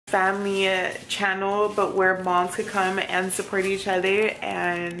family channel, but where moms could come and support each other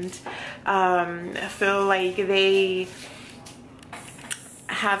and feel like they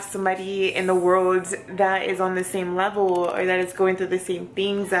have somebody in the world that is on the same level or that is going through the same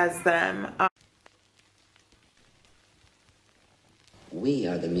things as them. We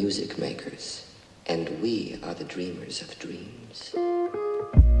are the music makers, and we are the dreamers of dreams.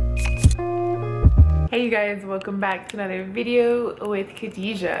 Hey you guys, welcome back to another video with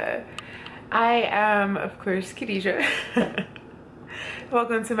Khadijah. I am, of course, Khadijah.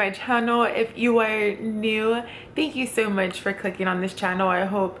 Welcome to my channel. If you are new, thank you so much for clicking on this channel. I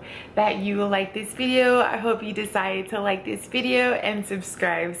hope that you like this video. I hope you decide to like this video and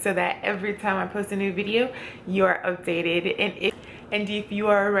subscribe so that every time I post a new video, you are updated. And if you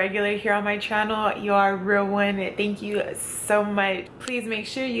are a regular here on my channel, you are a real one. Thank you so much. Please make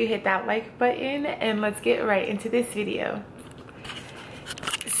sure you hit that like button and let's get right into this video.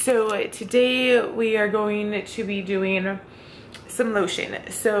 So today we are going to be doing some lotion.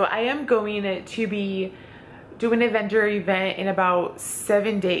 So I am going to be doing a vendor event in about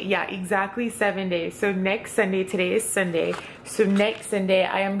 7 days. Yeah, exactly 7 days. So next Sunday, today is Sunday. So next Sunday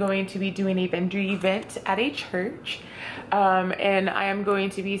I am going to be doing a vendor event at a church. And I am going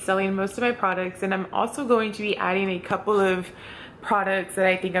to be selling most of my products, and I'm also going to be adding a couple of products that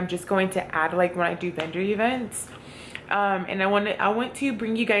I think I'm just going to add like when I do vendor events. And I want to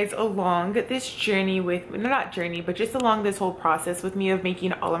bring you guys along this journey with, not journey, but just along this whole process with me of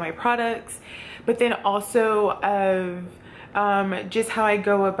making all of my products, but then also of just how I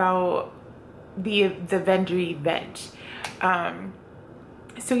go about the vendor event.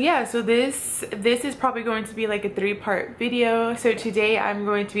 So yeah, so this is probably going to be like a 3-part video. So today I'm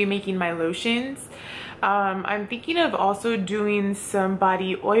going to be making my lotions. I'm thinking of also doing some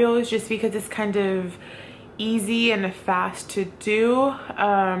body oils just because it's kind of easy and fast to do.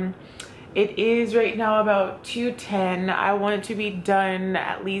 It is right now about 2:10. I want it to be done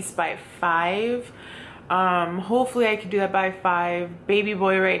at least by 5. Hopefully I can do that by 5. Baby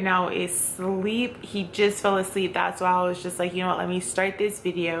boy right now is asleep. He just fell asleep. That's why I was just like, you know what, let me start this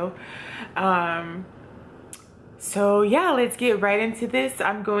video. So yeah, let's get right into this.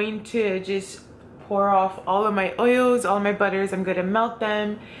 I'm going to just pour off all of my oils, all of my butters. I'm going to melt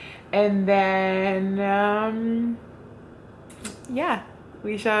them, and then yeah,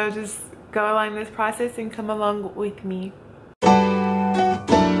 we shall just go along this process and come along with me.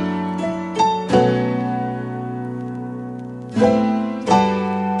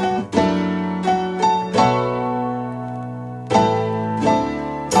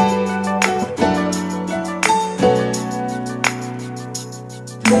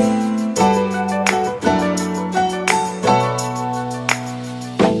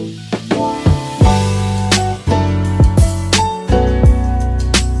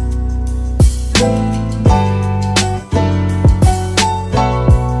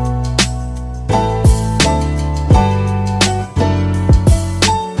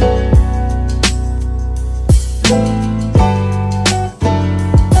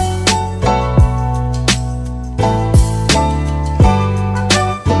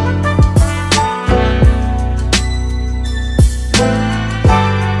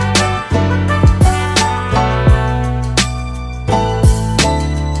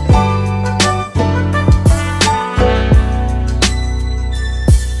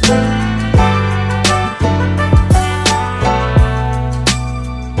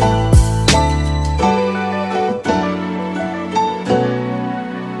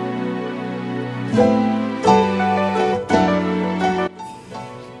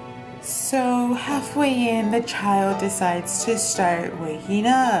 So halfway in, the child decides to start waking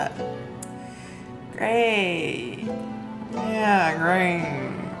up. Great. Yeah, great.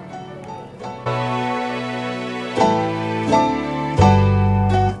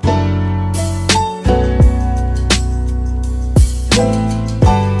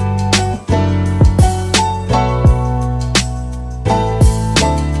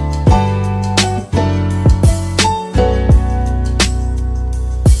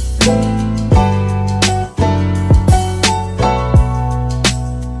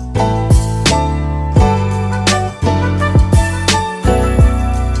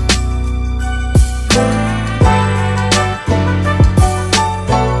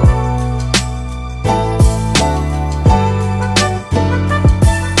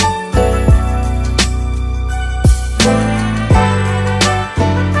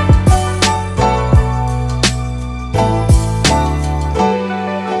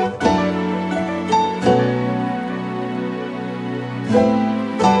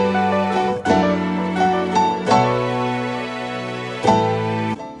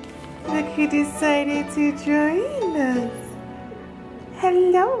 who decided to join us.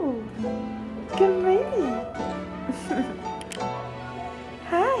 Hello. Good morning.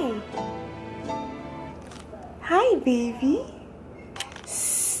 Hi. Hi, baby.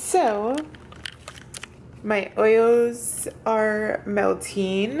 So, my oils are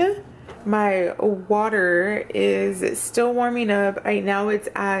melting. My water is still warming up. Right now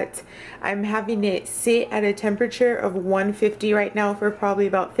I'm having it sit at a temperature of 150 right now for probably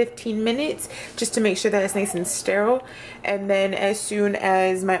about 15 minutes just to make sure that it's nice and sterile. And then as soon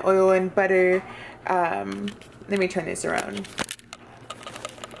as my oil and butter, let me turn this around.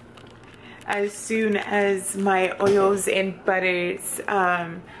 As soon as my oils and butters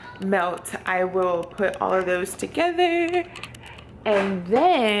melt, I will put all of those together. And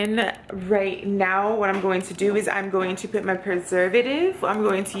then right now what I'm going to do is I'm going to put my preservative. I'm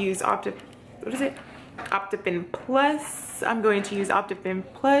going to use Optifin Plus. I'm going to use Optifin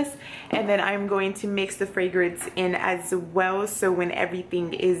Plus, and then I'm going to mix the fragrance in as well, so when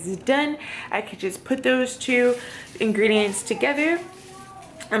everything is done I could just put those two ingredients together.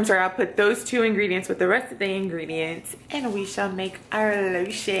 I'm sorry, I'll put those two ingredients with the rest of the ingredients and we shall make our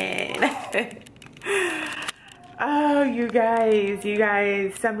lotion. Oh, you guys,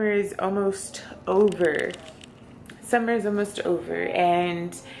 summer is almost over. Summer is almost over,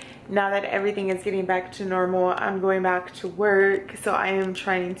 and now that everything is getting back to normal, I'm going back to work. So I am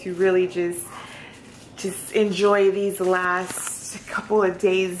trying to really just enjoy these last couple of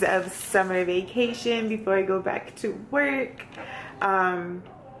days of summer vacation before I go back to work.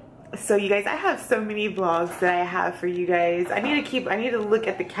 So you guys, I have so many vlogs that I have for you guys. I need to look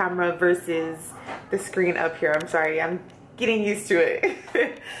at the camera versus the screen up here. I'm sorry, I'm getting used to it.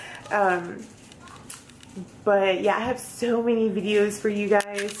 But yeah, I have so many videos for you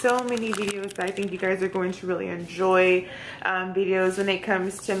guys, so many videos that I think you guys are going to really enjoy. Videos when it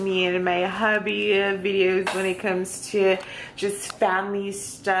comes to me and my hubby, videos when it comes to just family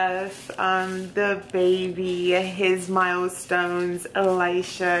stuff, the baby, his milestones,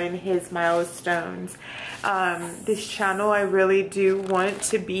 Elisha and his milestones. This channel, I really do want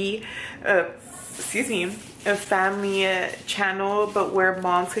to be a family channel, but where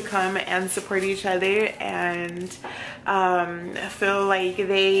moms could come and support each other and feel like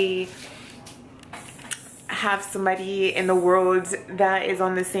they have somebody in the world that is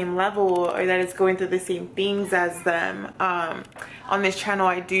on the same level or that is going through the same things as them. On this channel,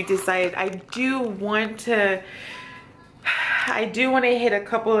 I do want to hit a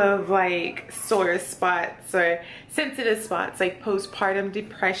couple of like sore spots or sensitive spots, like postpartum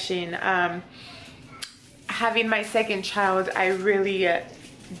depression. Having my second child, I really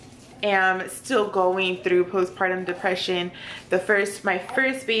am still going through postpartum depression. My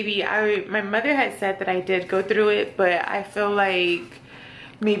first baby, my mother had said that I did go through it, but I feel like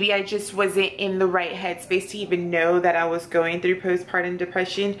maybe I just wasn't in the right headspace to even know that I was going through postpartum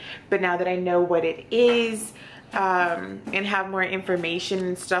depression. But now that I know what it is, and have more information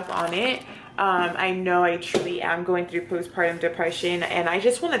and stuff on it, I know I truly am going through postpartum depression, and I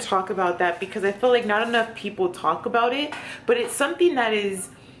just want to talk about that because I feel like not enough people talk about it, but it's something that is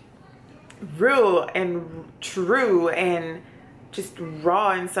real and true and just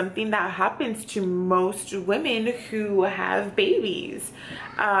raw, and something that happens to most women who have babies.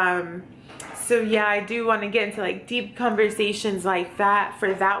 So yeah, I do want to get into like deep conversations like that.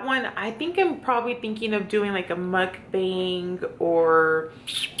 For that one, I think I'm probably thinking of doing like a mukbang, or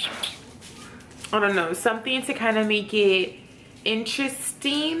I don't know, something to kind of make it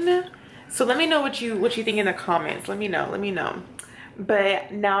interesting. So let me know what you think in the comments. Let me know.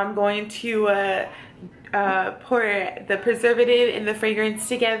 But now I'm going to pour the preservative and the fragrance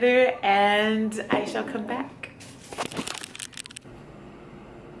together, and I shall come back.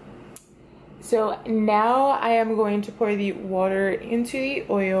 So now I am going to pour the water into the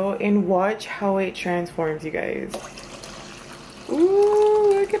oil and watch how it transforms, you guys.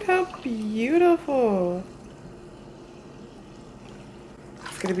 Ooh, look at how beautiful.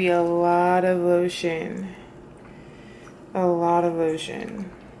 It's gonna be a lot of lotion. A lot of lotion.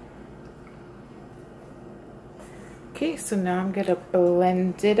 Okay, so now I'm gonna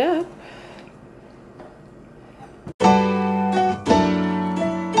blend it up.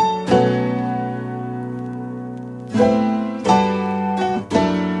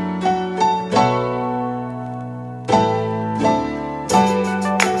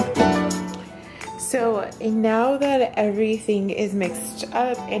 So now that everything is mixed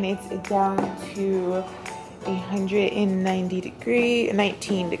up and it's down to 99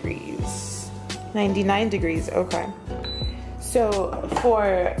 degrees, okay. So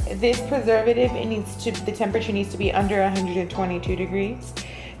for this preservative, the temperature needs to be under 122 degrees.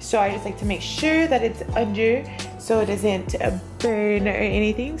 So I just like to make sure that it's under so it doesn't burn or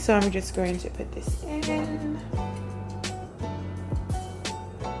anything. So I'm just going to put this in.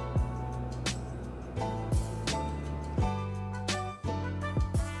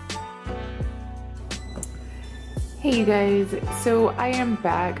 Hey you guys, so I am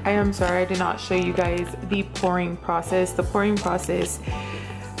back. I am sorry I did not show you guys the pouring process. The pouring process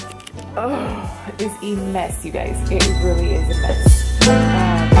is a mess, you guys. It really is a mess.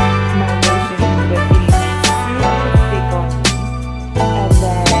 My lotion ended up getting super thick on me, and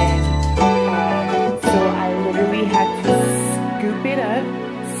then so I literally had to scoop it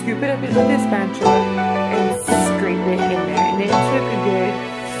up into this spatula and scrape it in there, and it took a good,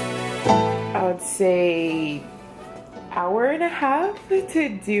 I would say, hour and a half to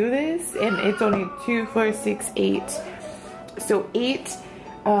do this, and it's only 2, 4, 6, 8. So 8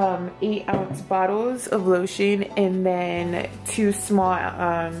 8-ounce bottles of lotion, and then two small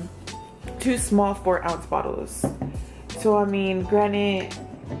 4-ounce bottles. So I mean, granted,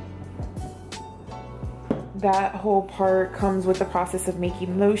 that whole part comes with the process of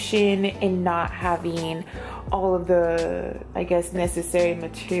making lotion and not having all of the, I guess, necessary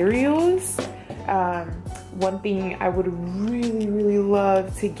materials. One thing I would really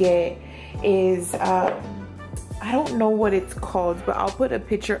love to get is I don't know what it's called, but I'll put a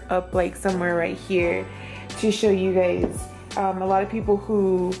picture up like somewhere right here to show you guys. A lot of people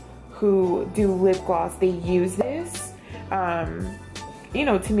who do lip gloss, they use this, you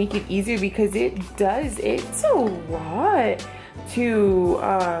know, to make it easier, because it's a lot to,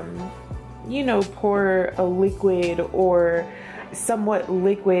 you know, pour a liquid or somewhat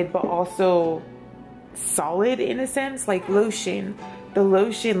liquid, but also solid in a sense, like lotion. The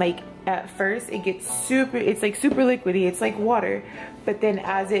lotion, like, at first it gets it's like super liquidy, it's like water, but then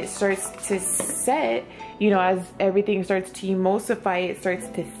as it starts to set, you know, as everything starts to emulsify, it starts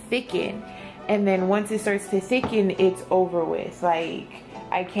to thicken, and then once it starts to thicken, it's over with. Like,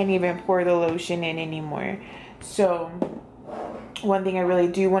 I can't even pour the lotion in anymore. So one thing I really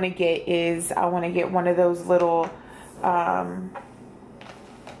do want to get is I want to get one of those little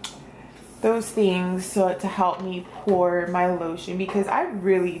those things so to help me pour my lotion, because I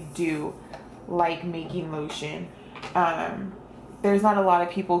really do like making lotion. There's not a lot of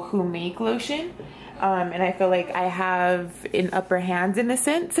people who make lotion, and I feel like I have an upper hand in a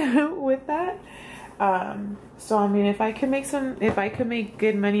sense with that. So I mean, if I could make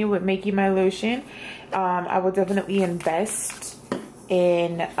good money with making my lotion, I will definitely invest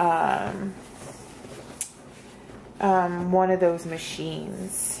in one of those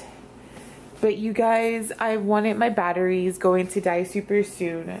machines. But you guys, I wanted my batteries going to die super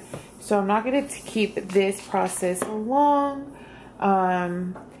soon, so I'm not going to keep this process along.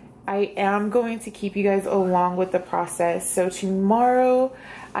 I am going to keep you guys along with the process. So tomorrow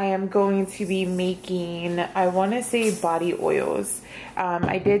I am going to be making, I want to say, body oils.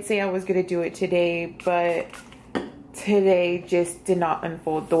 I did say I was going to do it today, but today just did not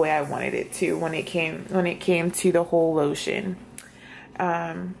unfold the way I wanted it to when it came to the whole lotion.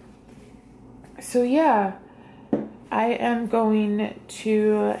 So yeah, I am going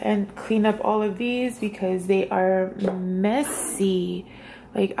to clean up all of these because they are messy.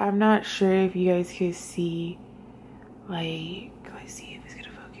 Like, I'm not sure if you guys can see, like, let's see if it's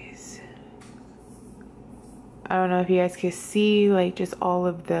gonna focus. I don't know if you guys can see, like, just all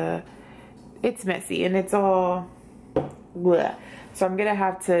of it's messy and it's all bleh. So I'm gonna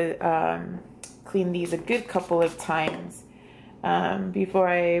have to clean these a good couple of times before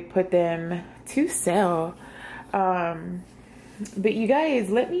I put them to sell. But you guys,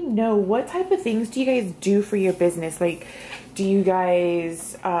 let me know, what type of things do you guys do for your business? Like, do you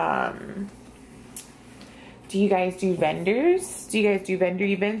guys do vendors? Do you guys do vendor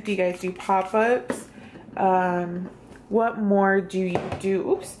events? Do you guys do pop-ups? What more do you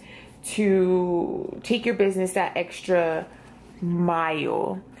do to take your business that extra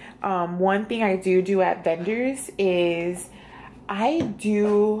mile? One thing I do at vendors is I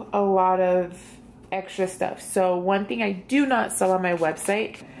do a lot of extra stuff. So one thing I do not sell on my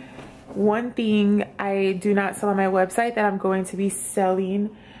website, that I'm going to be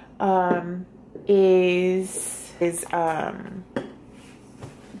selling is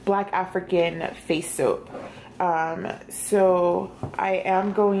Black African face soap. So I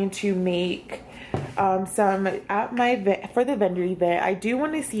am going to make some at my event, for the vendor event. I do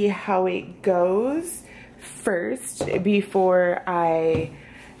want to see how it goes first before I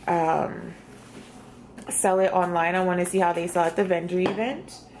sell it online. I want to see how they sell at the vendor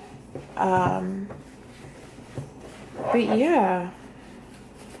event. But yeah,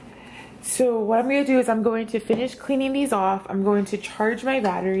 So what I'm going to do is I'm going to finish cleaning these off. I'm going to charge my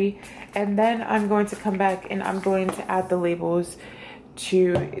battery, and then I'm going to come back and I'm going to add the labels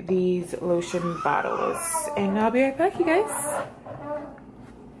to these lotion bottles. And I'll be right back, you guys.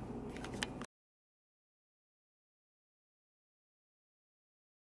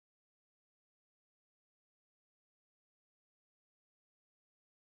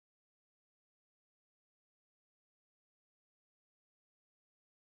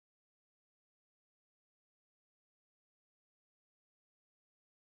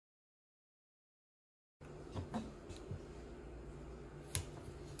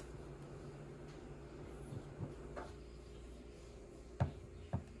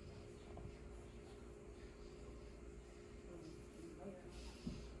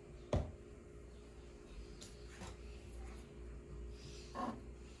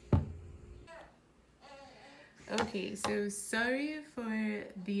 Okay, so sorry for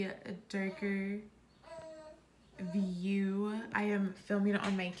the darker view. I am filming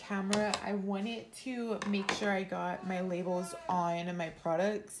on my camera. I wanted to make sure I got my labels on my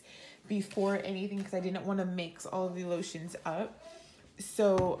products before anything because I didn't want to mix all of the lotions up.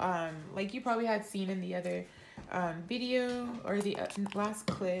 So like you probably had seen in the other video or the last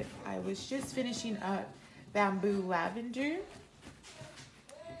clip, I was just finishing up Bamboo Lavender.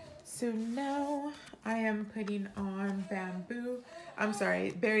 So now I am putting on Bamboo. I'm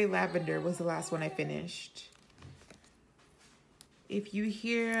sorry, Berry Lavender was the last one I finished. If you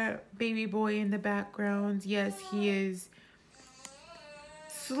hear baby boy in the background, yes, he is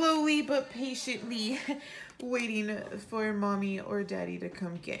slowly but patiently waiting for mommy or daddy to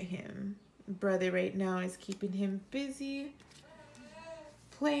come get him. Brother right now is keeping him busy,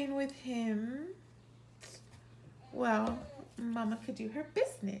 playing with him. Well, mama could do her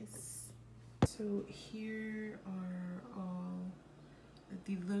business. So here are all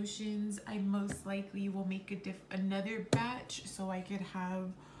the lotions. I most likely will make another batch so I could have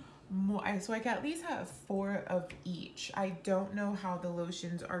more, so I can at least have 4 of each. I don't know how the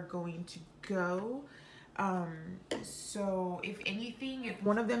lotions are going to go. So if anything, if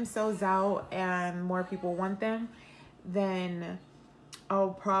one of them sells out and more people want them, then I'll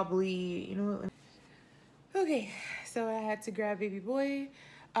probably, you know. Okay, so I had to grab baby boy.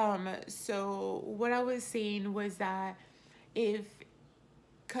 So what I was saying was that if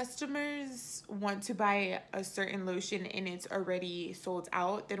customers want to buy a certain lotion and it's already sold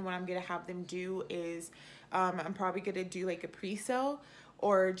out, then what I'm gonna have them do is I'm probably gonna do like a pre-sale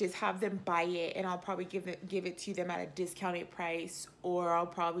or just have them buy it, and I'll probably give it to them at a discounted price, or I'll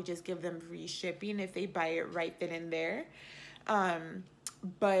probably just give them free shipping if they buy it right then and there.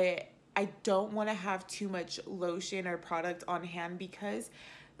 But I don't want to have too much lotion or product on hand because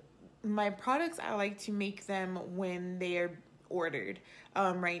my products, I like to make them when they're ordered.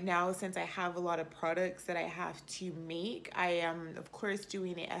 Right now, since I have a lot of products that I have to make, I am of course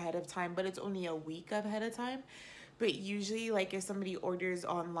doing it ahead of time, but it's only a week ahead of time. But usually, like if somebody orders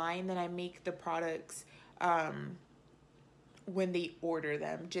online, then I make the products when they order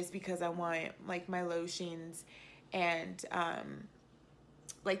them, just because I want like my lotions and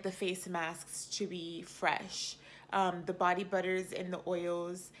like the face masks to be fresh. The body butters and the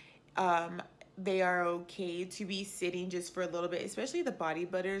oils, they are okay to be sitting just for a little bit, especially the body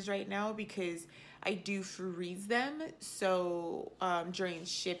butters right now, because I do freeze them. So during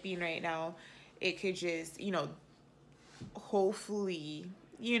shipping right now, it could just, you know, hopefully,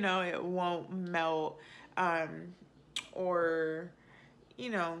 you know, it won't melt, or, you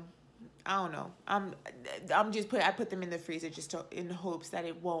know, I don't know. I put them in the freezer just in hopes that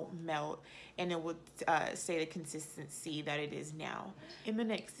it won't melt and it will stay the consistency that it is now. In the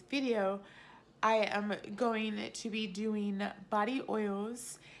next video, I am going to be doing body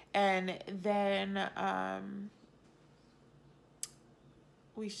oils, and then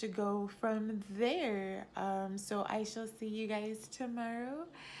we should go from there. So I shall see you guys tomorrow,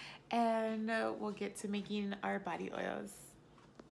 and we'll get to making our body oils.